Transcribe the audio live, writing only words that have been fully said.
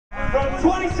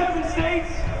27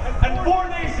 states and 4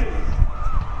 nations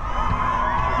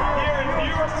here in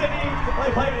New York City to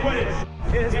play Quidditch.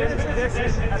 It has been a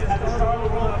tradition at the start of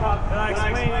the World Cup that I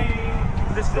explain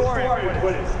the story of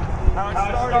Quidditch. How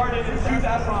it started in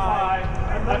 2005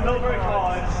 at Millbury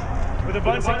College with a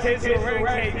bunch of kids who were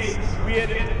wearing capes. We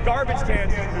had garbage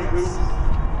cans in the booths.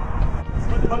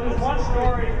 But there's one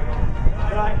story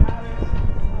that I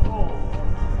haven't told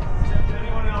to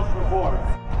anyone else before.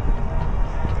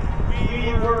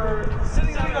 We were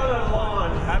sitting on the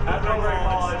lawn at Millbury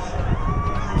College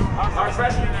our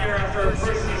freshman year after our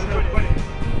first season of Quidditch.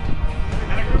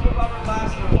 And a group of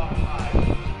upperclassmen walked by.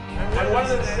 And one of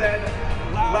them said,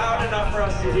 loud enough for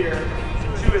us to hear,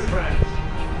 to his friends,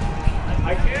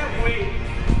 "I can't wait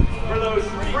for those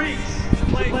freaks to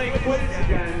play Quidditch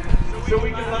again so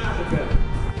we can laugh at them."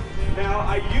 Now,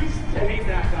 I used to hate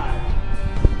that guy,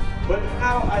 but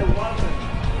now I love him.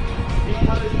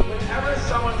 Because whenever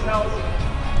someone tells me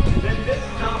that this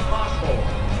is not possible,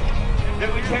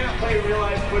 that we can't play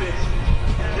real-life Quidditch,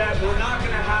 that we're not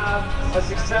going to have a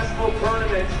successful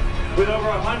tournament with over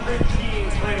 100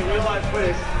 teams playing real-life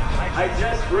Quidditch, I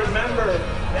just remember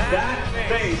that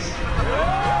face.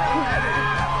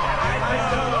 I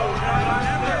know that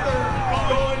I'm never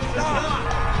going to stop.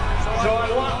 So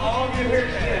I want all of you here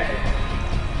today,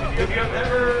 if you have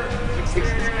ever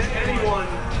experienced anyone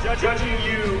judging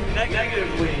you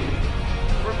negatively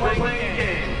for playing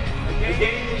a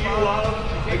game that you love,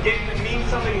 a game that means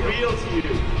something real to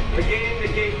you, a game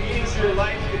that gave meaning to your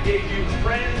life, that gave you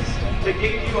friends, that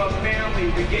gave you a family,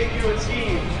 that gave you a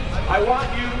team, I want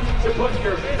you to put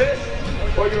your fist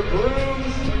or your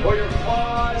brooms